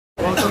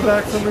come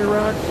back from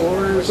Iraq,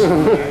 or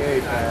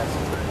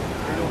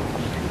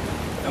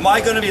Am I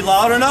going to be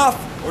loud enough,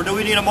 or do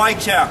we need a mic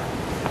check?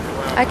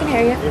 I can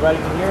hear you. Everybody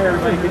can hear.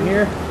 Everybody can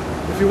hear.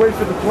 If you wait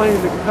for the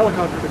plane, the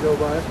helicopter to go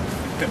by.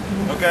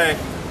 Okay.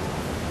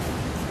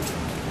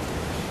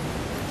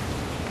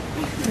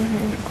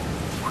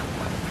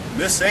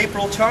 Miss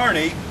April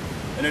Charney,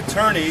 an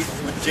attorney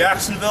with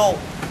Jacksonville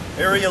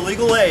Area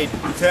Legal Aid,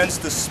 intends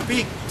to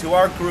speak to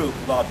our group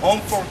about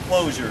home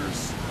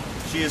foreclosures.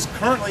 She is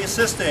currently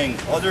assisting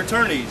other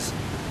attorneys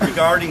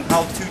regarding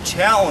how to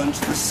challenge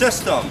the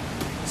system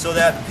so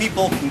that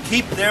people can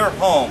keep their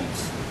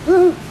homes.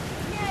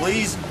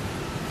 Please.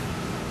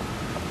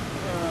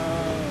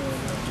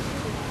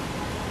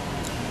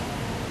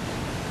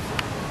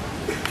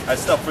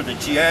 That's stuff for the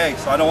GA,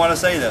 so I don't want to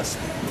say this.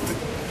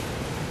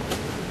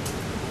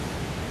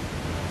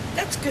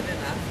 That's good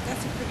enough.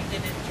 That's a pretty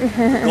good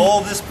intro. The goal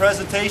of this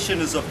presentation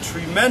is of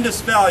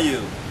tremendous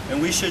value,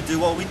 and we should do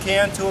what we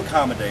can to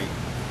accommodate.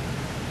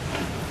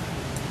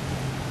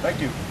 Thank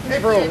you.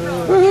 April.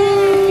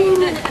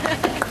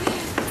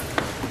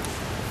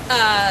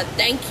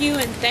 Thank you,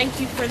 and thank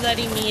you for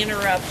letting me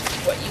interrupt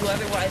what you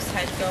otherwise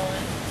had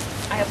going.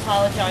 I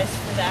apologize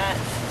for that.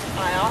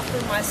 I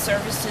offer my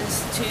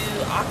services to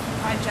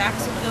Occupy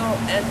Jacksonville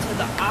and to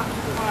the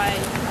Occupy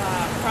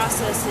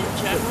process in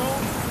general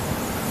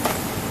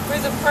for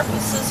the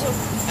purposes of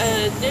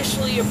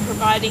initially of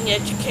providing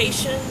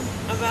education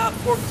about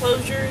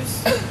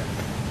foreclosures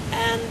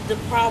and the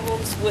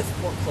problems with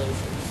foreclosures.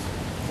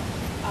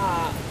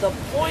 The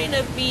point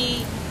of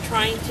me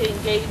trying to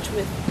engage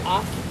with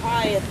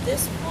Occupy at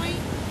this point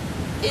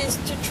is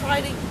to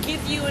try to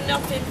give you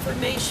enough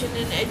information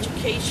and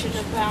education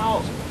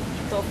about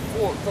the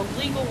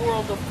legal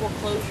world of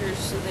foreclosures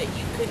so that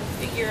you can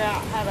figure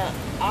out how to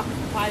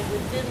occupy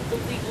within the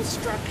legal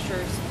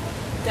structures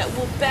that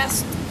will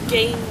best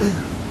gain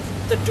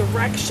the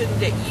direction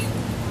that you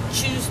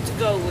choose to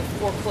go with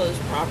foreclosed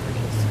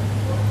properties.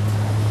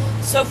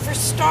 So for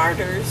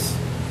starters,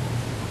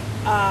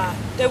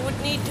 there would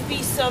need to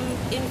be some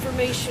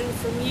information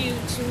from you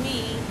to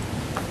me,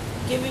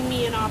 giving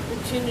me an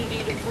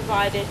opportunity to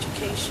provide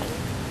education.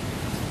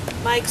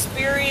 My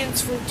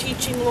experience from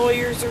teaching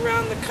lawyers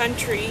around the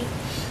country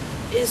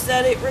is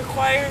that it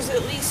requires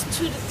at least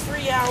 2 to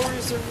 3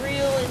 hours of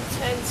real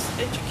intense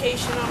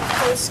education on a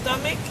full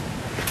stomach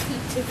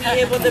to be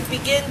able to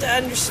begin to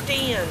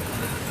understand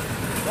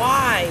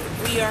why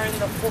we are in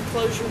the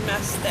foreclosure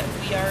mess that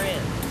we are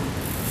in.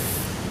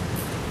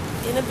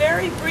 In a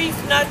very brief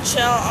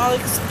nutshell, I'll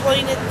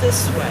explain it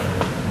this way.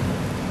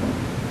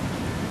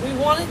 We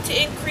wanted to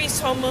increase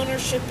home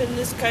ownership in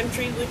this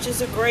country, which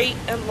is a great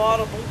and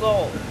laudable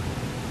goal.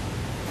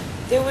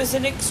 There was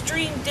an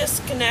extreme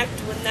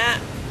disconnect when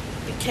that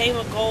became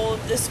a goal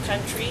of this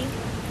country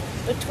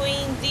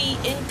between the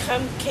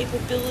income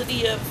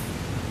capability of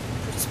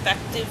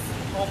prospective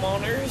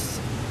homeowners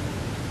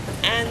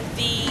and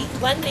the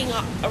lending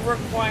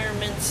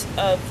requirements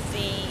of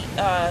the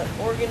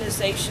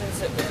organizations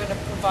that were going to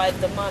provide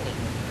the money.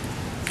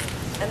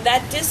 And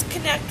that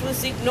disconnect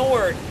was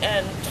ignored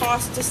and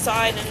tossed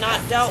aside and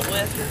not dealt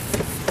with,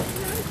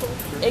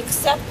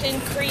 except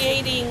in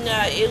creating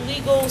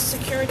illegal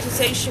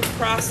securitization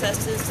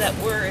processes that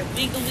were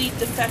legally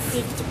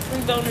defective to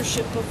prove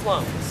ownership of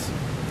loans.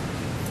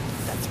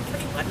 That's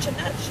pretty much a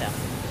nutshell.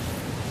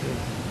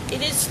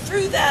 It is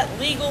through that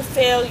legal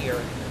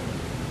failure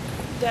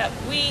that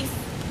we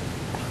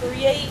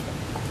create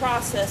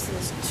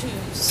processes to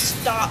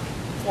stop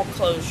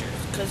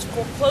foreclosures, because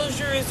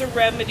foreclosure is a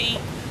remedy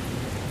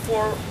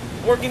for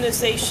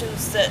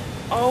organizations that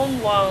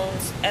own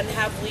loans and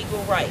have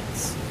legal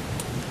rights.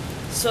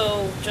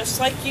 So just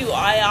like you,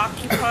 I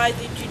occupy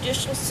the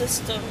judicial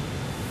system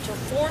to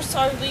force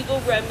our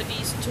legal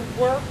remedies to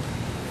work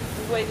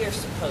the way they're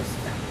supposed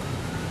to.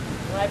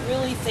 And I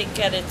really think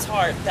at its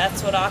heart,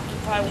 that's what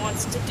Occupy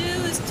wants to do,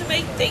 is to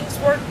make things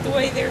work the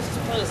way they're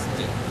supposed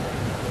to.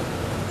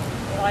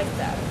 I like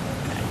that.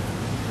 Okay.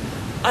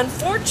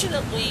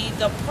 Unfortunately,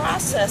 the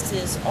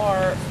processes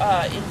are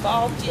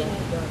involved in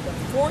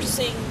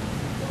forcing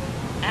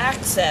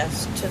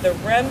access to the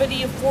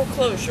remedy of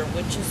foreclosure,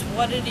 which is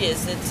what it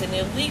is. It's an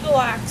illegal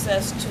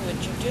access to a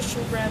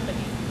judicial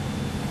remedy,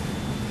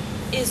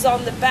 is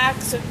on the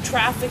backs of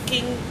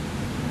trafficking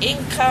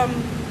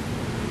income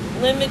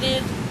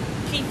limited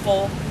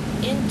people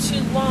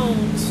into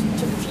loans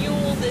to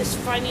fuel this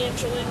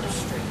financial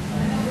industry.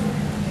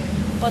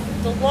 But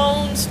the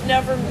loans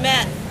never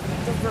met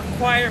the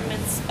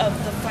requirements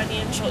of the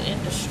financial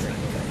industry.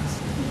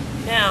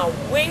 Now,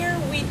 where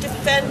we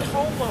defend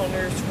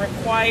homeowners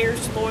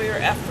requires lawyer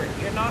effort.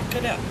 You're not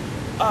going to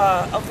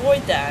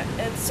avoid that.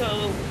 And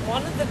so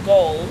one of the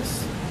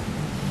goals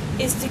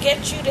is to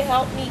get you to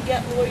help me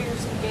get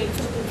lawyers engaged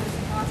in this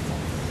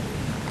process,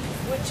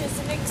 which is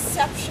an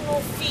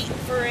exceptional feat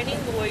for any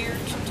lawyer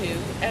to do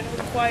and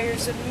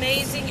requires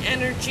amazing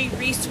energy,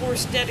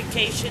 resource,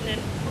 dedication,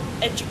 and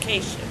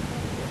education.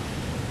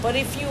 But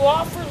if you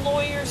offer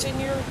lawyers in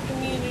your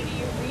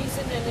community a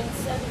reason and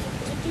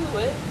incentive to do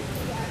it,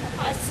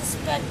 I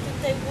suspect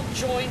that they will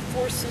join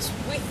forces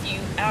with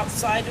you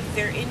outside of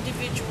their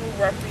individual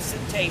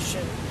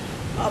representation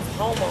of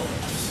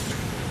homeowners.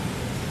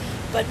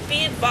 But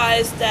be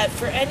advised that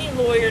for any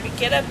lawyer to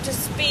get up to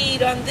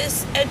speed on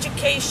this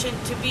education,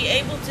 to be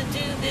able to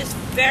do this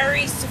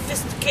very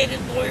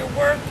sophisticated lawyer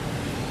work,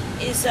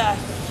 is a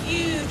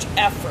huge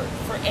effort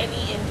for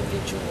any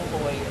individual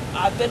lawyer.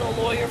 I've been a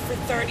lawyer for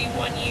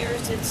 31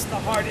 years. It's the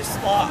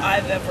hardest law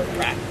I've ever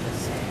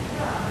practiced.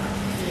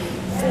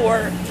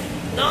 For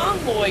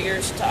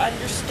non-lawyers to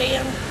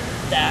understand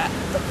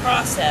the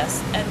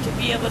process and to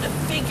be able to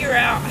figure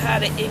out how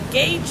to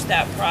engage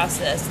that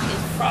process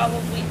is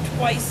probably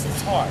twice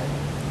as hard.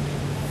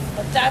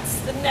 But that's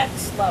the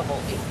next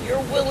level. If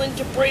you're willing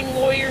to bring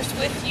lawyers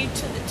with you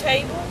to the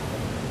table,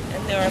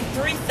 and there are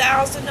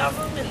 3,000 of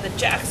them in the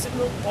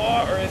Jacksonville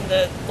bar or in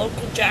the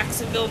local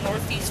Jacksonville,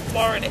 Northeast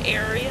Florida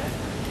area,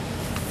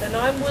 then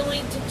I'm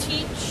willing to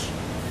teach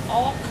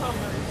all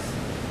comers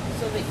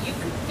so that you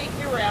can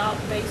figure out,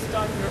 based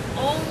on your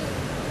own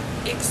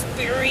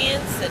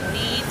experience and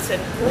needs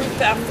and group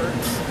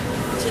efforts,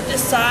 to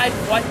decide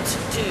what to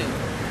do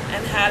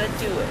and how to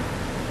do it.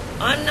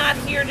 I'm not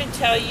here to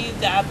tell you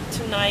that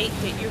tonight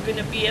that you're going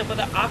to be able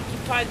to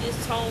occupy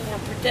this home or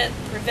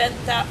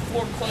prevent that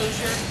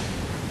foreclosure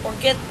or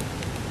get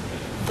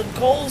the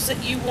goals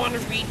that you want to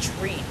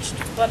reached.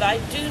 But I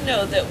do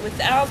know that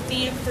without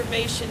the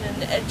information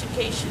and the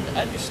education to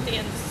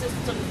understand the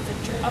systems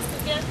that you're up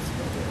against,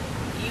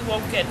 you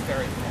won't get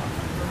very far.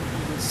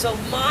 So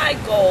my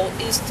goal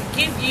is to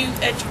give you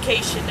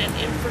education and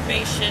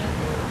information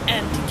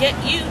and to get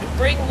you to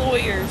bring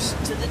lawyers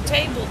to the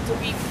table to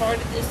be part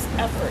of this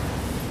effort.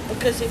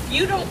 Because if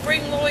you don't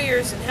bring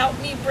lawyers and help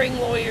me bring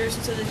lawyers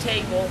to the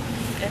table,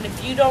 and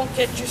if you don't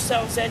get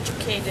yourselves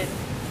educated,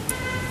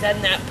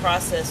 then that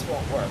process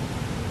won't work.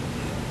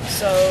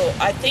 So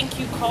I think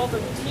you call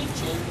them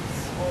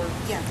teachings, or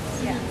yes,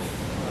 yeah.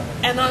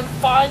 And I'm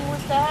fine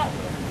with that.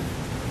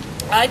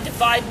 I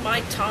divide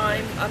my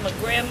time. I'm a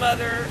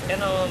grandmother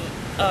and I'm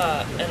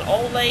an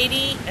old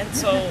lady, and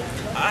so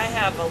I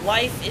have a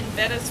life in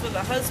Venice with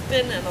a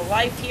husband and a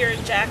life here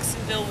in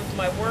Jacksonville with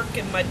my work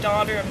and my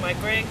daughter and my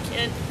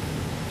grandkid.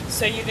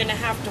 So you're going to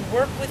have to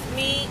work with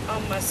me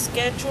on my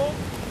schedule,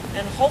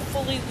 and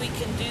hopefully we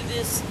can do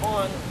this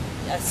on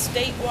a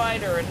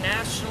statewide or a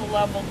national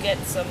level, get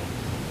some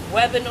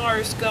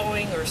webinars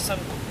going or some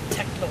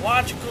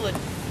technological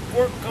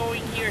work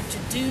going here to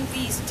do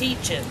these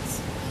teach-ins.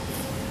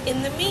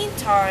 In the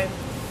meantime,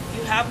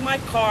 you have my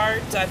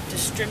cards. I've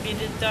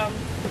distributed them.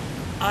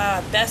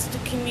 Best to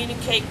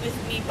communicate with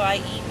me by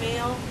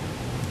email.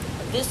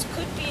 This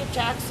could be a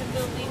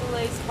Jacksonville Legal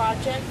Aid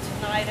project.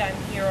 Tonight I'm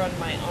here on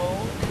my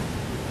own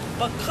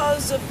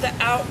because of the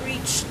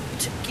outreach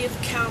to give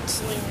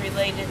counseling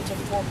related to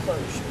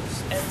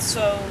foreclosures. And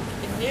so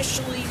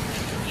initially we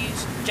can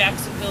use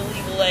Jacksonville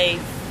Legal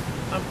Aid,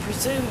 I'm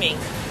presuming,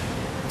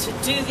 to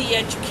do the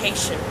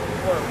education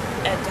work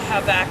and to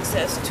have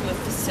access to a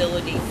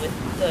facility with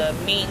the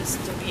means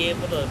to be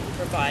able to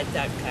provide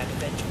that kind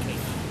of education.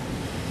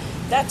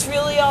 That's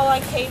really all I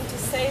came to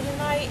say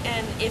tonight,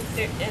 and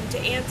to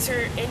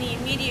answer any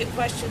immediate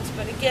questions.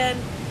 But again,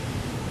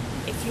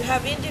 if you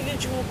have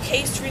individual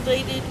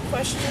case-related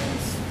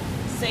questions,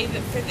 save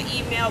it for the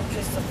email,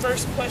 because the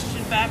first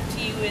question back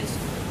to you is,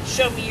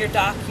 show me your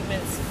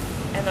documents,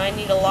 and I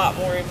need a lot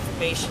more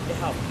information to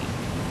help you.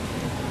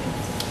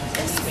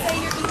 Can you say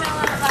your email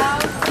out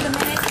loud for the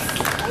minutes? Thank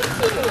you.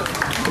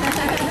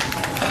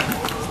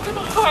 It's been a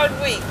hard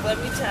week, let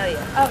me tell you.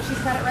 Oh, she's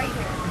got it right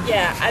here.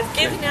 Yeah, I've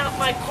given out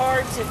my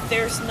cards. If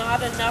there's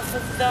not enough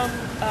of them,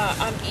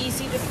 I'm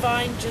easy to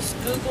find. Just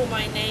Google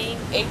my name,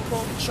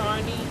 April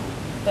Charney.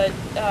 But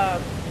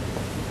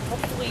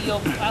hopefully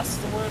you'll pass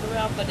the word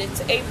around. But it's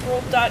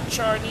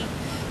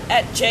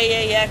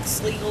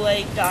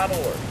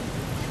april.charney@jaxlegalaid.org.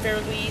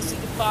 Fairly easy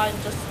to find,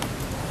 just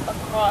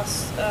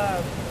across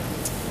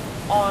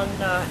on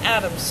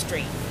Adams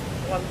Street,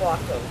 one block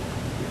over.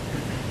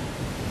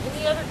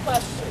 Any other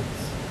questions?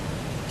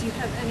 Do you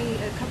have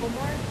a couple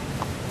more?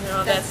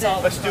 No, that's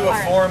all. Let's do a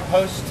forum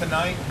post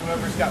tonight.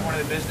 Whoever's got one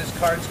of the business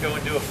cards, go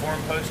and do a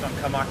forum post on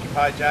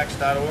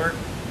comeoccupyjax.org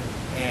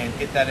and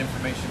get that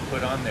information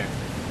put on there.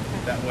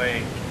 That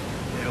way,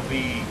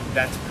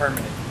 that's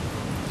permanent.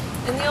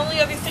 And the only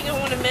other thing I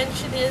want to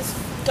mention is,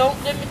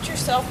 don't limit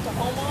yourself to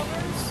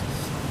homeowners.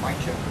 My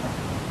children.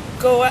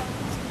 Go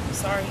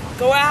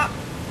out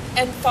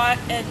and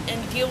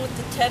deal with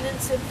the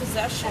tenants in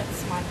possession.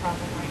 That's my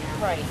problem right now.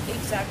 Right,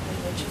 exactly,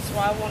 which is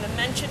why I want to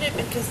mention it,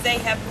 because they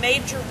have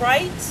major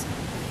rights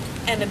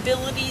and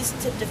abilities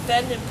to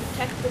defend and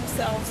protect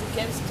themselves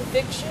against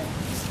eviction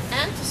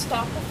and to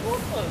stop a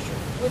foreclosure,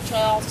 which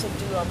I also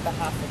do on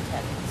behalf of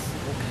tenants.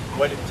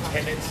 What,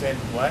 tenants and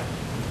what?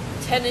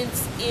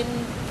 Tenants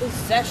in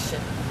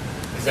possession.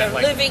 They're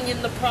living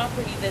in the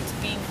property that's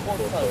being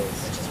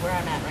foreclosed. Which is where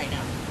I'm at right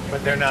now.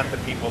 But they're not the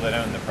people that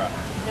own the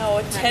property. No,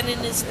 a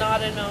tenant is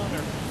not an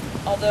owner,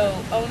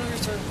 although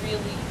owners are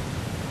really...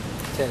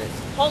 Tenants.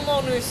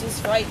 Homeowners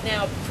is right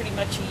now pretty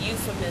much a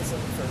euphemism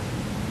for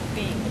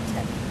being a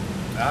tenant.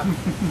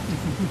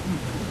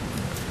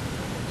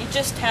 You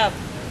just have,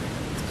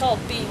 it's called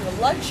being a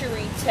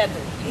luxury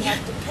tenant. You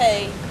have to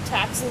pay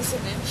taxes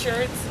and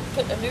insurance and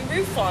put a new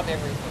roof on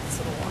every once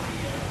in a while.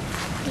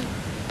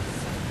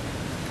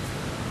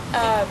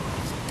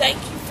 Thank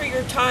you for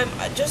your time.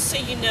 Just so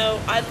you know,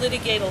 I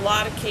litigate a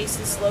lot of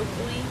cases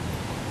locally.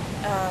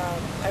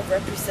 I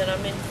represent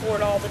them in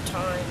court all the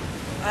time.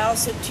 I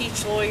also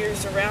teach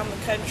lawyers around the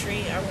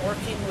country. I'm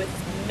working with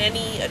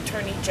many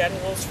attorney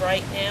generals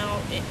right now,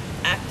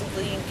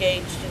 actively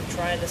engaged in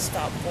trying to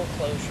stop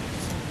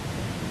foreclosures.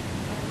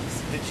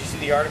 Did you see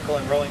the article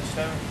in Rolling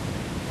Stone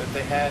that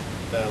they had?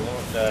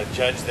 The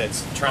judge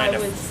that's trying I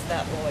to... was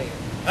that lawyer.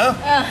 Oh.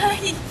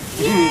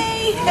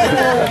 Yay!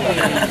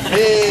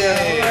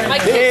 Hey. My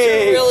kids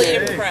are really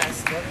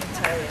impressed, let me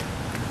tell you.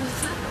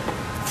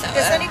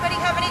 Does anybody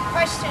have any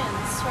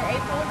questions for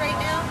April right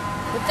now?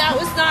 But that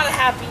was not a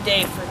happy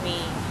day for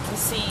me to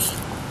see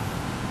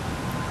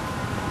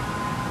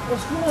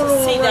What's going on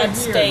right that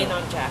here? stain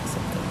on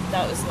Jacksonville.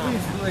 That was not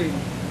Please, happy. please.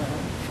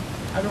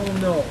 I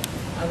don't know.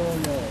 I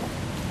don't know.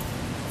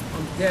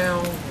 I'm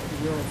down.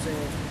 You know what I'm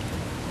saying?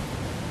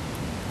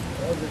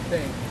 Other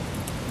thing.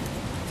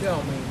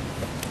 Tell me.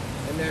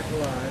 And that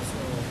lies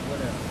or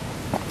whatever.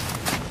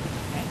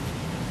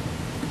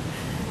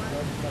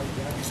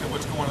 You said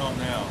what's going on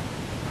now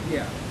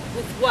Yeah.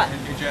 With what?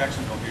 in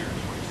Jacksonville here? Is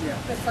what you said.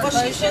 Yeah. Well,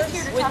 she's just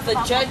here to With talk the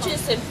about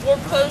judges and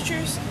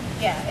foreclosures?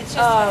 Yeah, it's just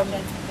about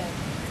judgment.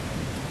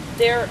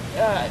 There,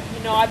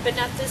 you know, I've been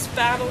at this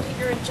battle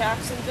here in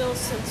Jacksonville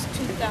since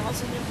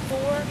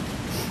 2004.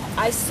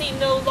 I see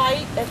no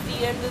light at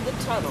the end of the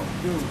tunnel.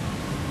 Dude.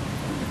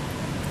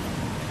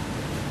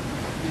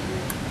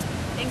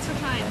 Thanks for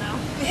trying, though.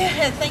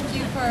 Yeah, thank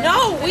you for...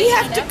 No, we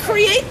have to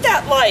create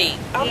that light.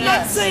 I'm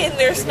not saying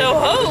there's no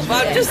hope.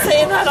 I'm just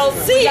saying I don't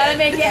see Gotta it.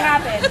 make it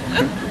happen.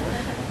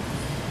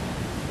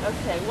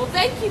 Okay, well,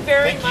 thank you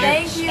very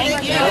much. Thank you.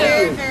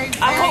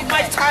 I hope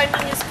my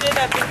timing is good.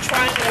 I've been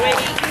trying to wait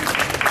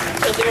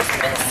until there's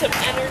been some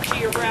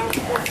energy around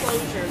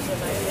foreclosures,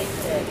 and I think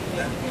that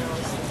maybe now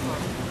is the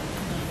time.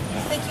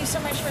 Thank you so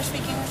much for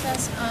speaking with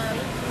us.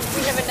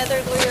 We have another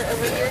lawyer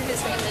over here.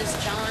 His name is